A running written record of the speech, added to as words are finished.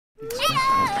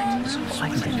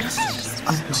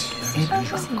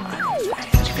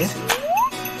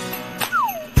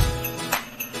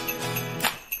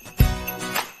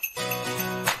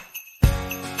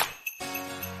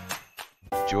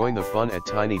Join the fun at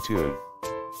Tiny Toon.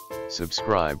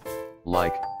 Subscribe,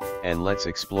 like, and let's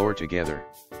explore together.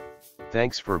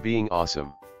 Thanks for being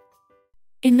awesome.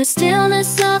 In the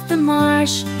stillness of the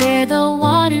marsh, where the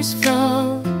waters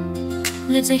flow,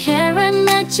 lives a heron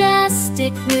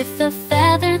majestic with a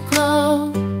feather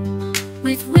glow.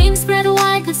 With wings spread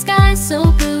wide, the sky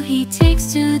so blue, he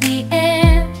takes to the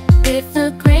air with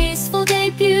a graceful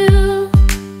debut.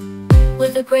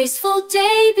 With a graceful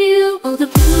debut, oh, the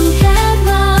blue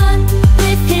heron,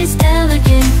 with his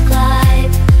elegant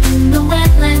glide, in the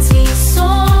wetlands he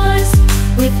soars,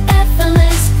 with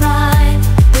effortless pride.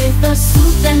 With a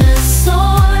swoop and a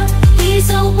soar, he's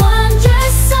a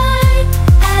wondrous sight,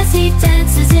 as he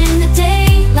dances in the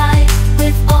daylight,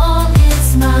 with all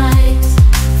his might.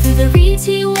 Through the reeds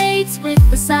he waits with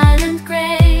a silent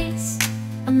grace,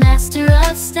 a master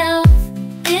of stealth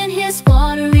in his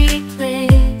watery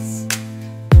place.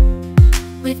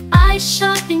 With eyes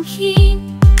sharp and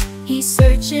keen, he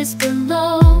searches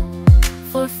below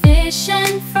for fish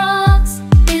and frogs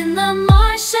in the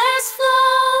marshes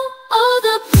flow. Oh,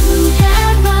 the blue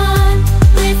heron,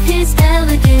 with his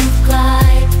elegant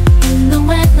glide, in the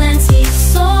wetlands he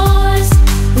soars,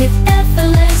 with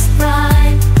effortless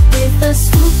pride. With a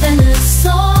swoop and a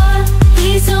soar,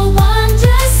 he's a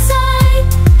wondrous sight,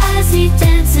 as he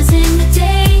dances in the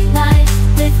daylight,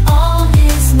 with all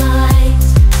his might.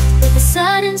 With a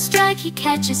sudden strike he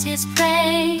catches his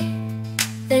prey,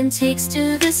 then takes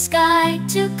to the sky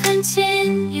to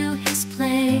continue his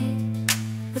play.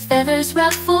 With feathers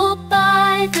ruffled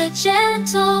by the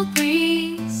gentle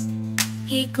breeze,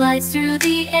 he glides through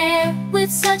the air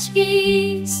with such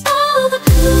ease. Oh, the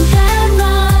blue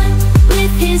heron,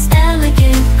 with his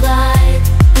elegant glide,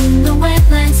 in the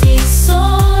wetlands he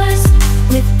soars,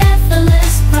 with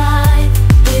effortless pride.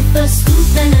 With a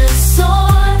swoop and a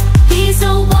soar, he's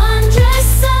a wondrous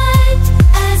sight,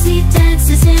 as he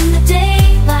dances in the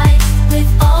daylight, with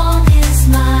all his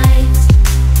might.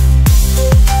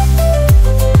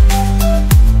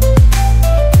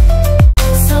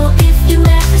 So if you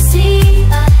ever see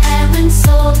a heron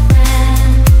so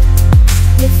grand,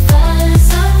 with furs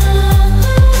of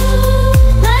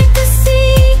blue, like the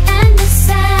sea and the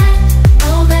sand,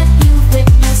 know that you've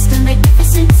witnessed a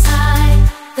magnificent sight.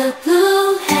 The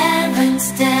blue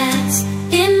herons dance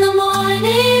in the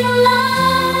morning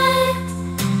light.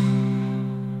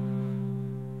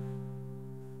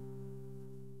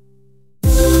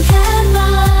 Blue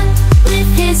heron, with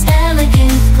his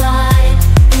elegant glide,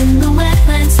 in the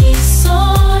wetlands he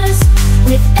soars,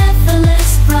 with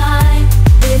effortless pride.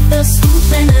 With a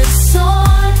swoop and a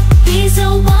soar, he's a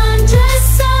wondrous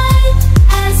sight,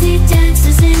 as he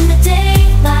dances in the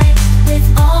daylight, with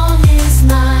all his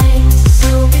might.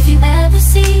 So if you ever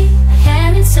see a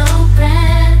heron so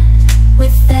grand,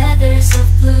 with feathers of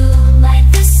blue like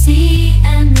the sea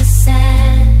and the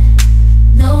sand,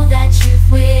 know that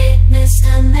you've witnessed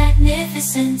a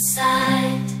magnificent sight.